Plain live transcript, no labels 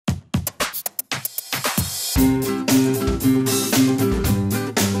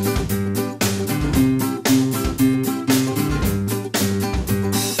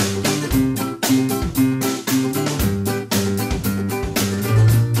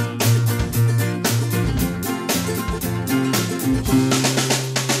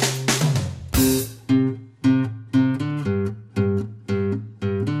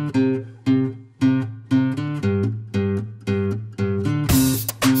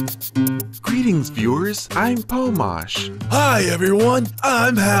Greetings, viewers. I'm Pomash. Hi, everyone.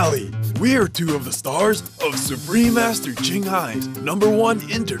 I'm Hallie. We're two of the stars of Supreme Master Ching Hai's #1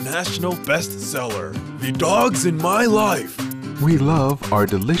 international bestseller, The Dogs in My Life. We love our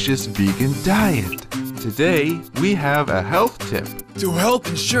delicious vegan diet. Today, we have a health tip. To help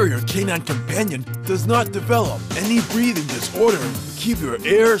ensure your canine companion does not develop any breathing disorder, keep your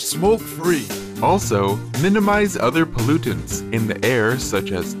air smoke-free. Also, minimize other pollutants in the air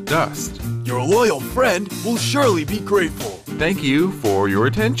such as dust. Your loyal friend will surely be grateful. Thank you for your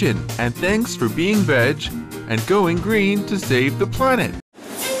attention, and thanks for being veg and going green to save the planet.